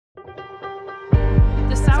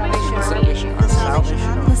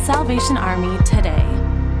the Salvation Army today.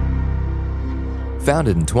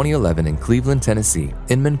 Founded in 2011 in Cleveland, Tennessee,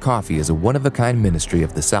 Inman Coffee is a one-of-a-kind ministry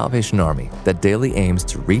of the Salvation Army that daily aims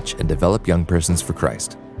to reach and develop young persons for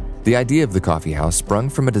Christ. The idea of the coffee house sprung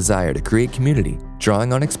from a desire to create community,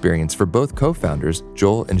 drawing on experience for both co-founders,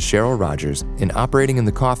 Joel and Cheryl Rogers, in operating in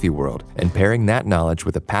the coffee world and pairing that knowledge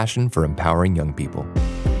with a passion for empowering young people.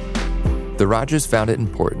 The Rogers found it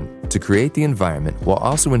important to create the environment while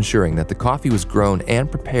also ensuring that the coffee was grown and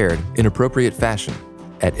prepared in appropriate fashion.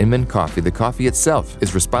 At Inman Coffee, the coffee itself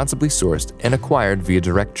is responsibly sourced and acquired via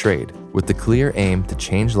direct trade, with the clear aim to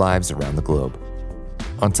change lives around the globe.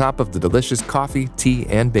 On top of the delicious coffee, tea,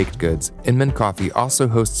 and baked goods, Inman Coffee also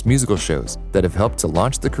hosts musical shows that have helped to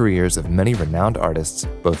launch the careers of many renowned artists,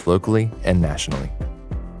 both locally and nationally.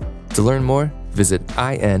 To learn more, visit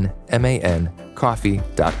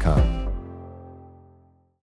inmancoffee.com.